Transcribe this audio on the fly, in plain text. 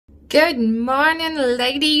Good morning,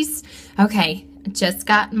 ladies. Okay, I just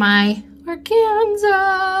got my organza.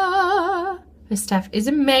 This stuff is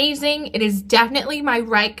amazing. It is definitely my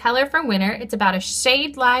right color for winter. It's about a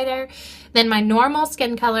shade lighter than my normal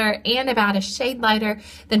skin color and about a shade lighter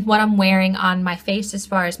than what I'm wearing on my face as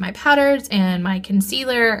far as my powders and my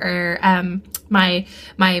concealer or my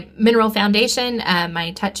mineral foundation,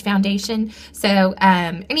 my touch foundation. So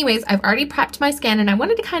anyways, I've already prepped my skin and I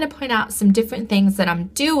wanted to kind of point out some different things that I'm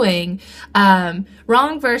doing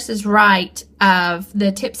wrong versus right of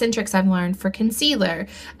the tips and tricks I've learned for concealer.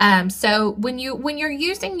 So when you're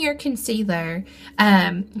using your concealer,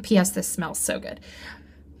 P.S. this smells so good.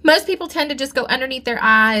 Most people tend to just go underneath their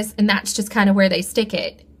eyes and that's just kind of where they stick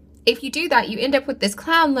it. If you do that, you end up with this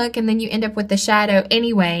clown look and then you end up with the shadow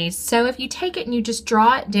anyways. So if you take it and you just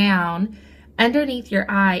draw it down underneath your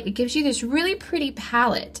eye, it gives you this really pretty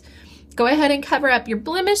palette. Go ahead and cover up your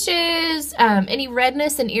blemishes, any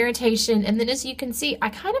redness and irritation. And then as you can see, I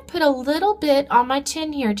kind of put a little bit on my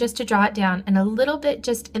chin here just to draw it down and a little bit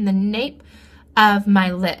just in the nape of my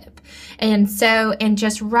lip. And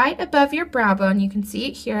just right above your brow bone, you can see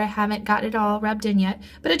it here. I haven't got it all rubbed in yet,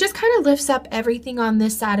 but it just kind of lifts up everything on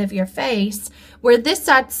this side of your face where this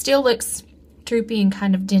side still looks droopy and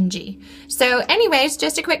kind of dingy. So anyways,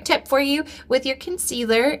 just a quick tip for you with your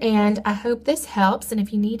concealer, and I hope this helps. And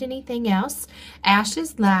if you need anything else,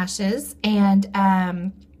 Ashes Lashes and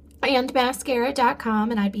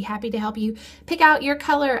mascara.com, and I'd be happy to help you pick out your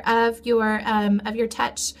color of your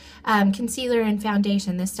touch concealer and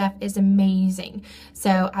foundation. This stuff is amazing.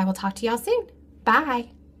 So I will talk to y'all soon.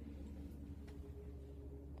 Bye.